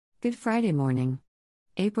Good Friday morning.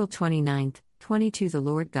 April 29th, 22. The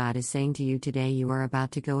Lord God is saying to you today you are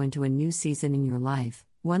about to go into a new season in your life,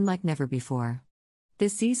 one like never before.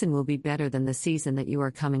 This season will be better than the season that you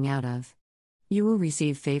are coming out of. You will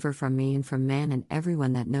receive favor from me and from man, and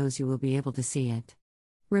everyone that knows you will be able to see it.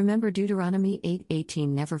 Remember Deuteronomy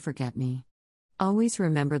 8:18. Never forget me. Always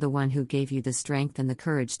remember the one who gave you the strength and the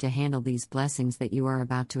courage to handle these blessings that you are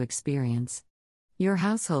about to experience. Your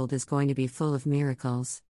household is going to be full of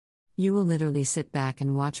miracles. You will literally sit back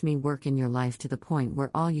and watch me work in your life to the point where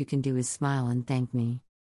all you can do is smile and thank me.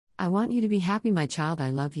 I want you to be happy, my child. I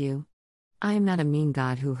love you. I am not a mean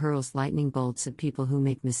God who hurls lightning bolts at people who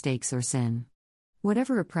make mistakes or sin.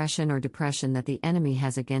 Whatever oppression or depression that the enemy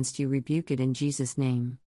has against you, rebuke it in Jesus'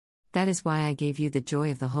 name. That is why I gave you the joy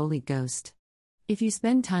of the Holy Ghost. If you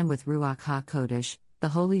spend time with Ruach HaKodesh, the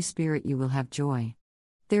Holy Spirit, you will have joy.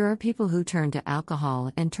 There are people who turn to alcohol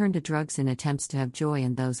and turn to drugs in attempts to have joy,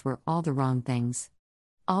 and those were all the wrong things.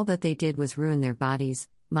 All that they did was ruin their bodies,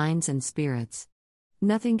 minds, and spirits.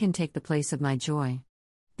 Nothing can take the place of my joy.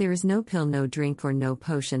 There is no pill, no drink, or no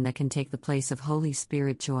potion that can take the place of Holy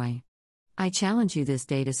Spirit joy. I challenge you this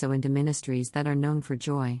day to sow into ministries that are known for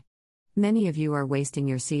joy. Many of you are wasting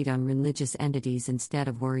your seed on religious entities instead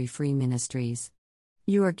of worry-free ministries.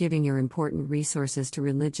 You are giving your important resources to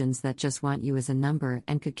religions that just want you as a number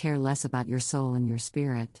and could care less about your soul and your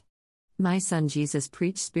spirit. My son Jesus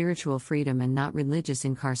preached spiritual freedom and not religious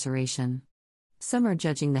incarceration. Some are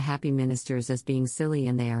judging the happy ministers as being silly,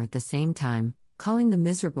 and they are at the same time calling the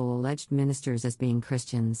miserable alleged ministers as being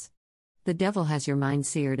Christians. The devil has your mind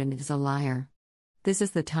seared and is a liar. This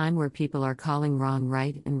is the time where people are calling wrong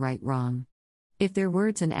right and right wrong. If their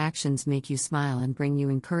words and actions make you smile and bring you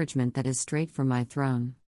encouragement that is straight from my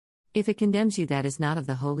throne. If it condemns you, that is not of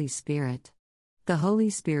the Holy Spirit. The Holy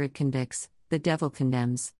Spirit convicts, the devil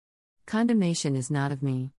condemns. Condemnation is not of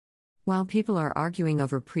me. While people are arguing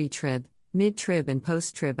over pre-trib, mid-trib, and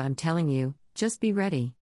post-trib, I'm telling you, just be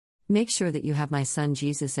ready. Make sure that you have my son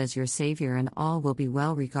Jesus as your Savior, and all will be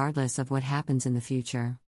well regardless of what happens in the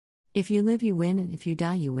future. If you live, you win, and if you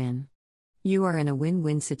die, you win. You are in a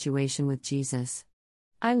win-win situation with Jesus.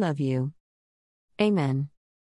 I love you. Amen.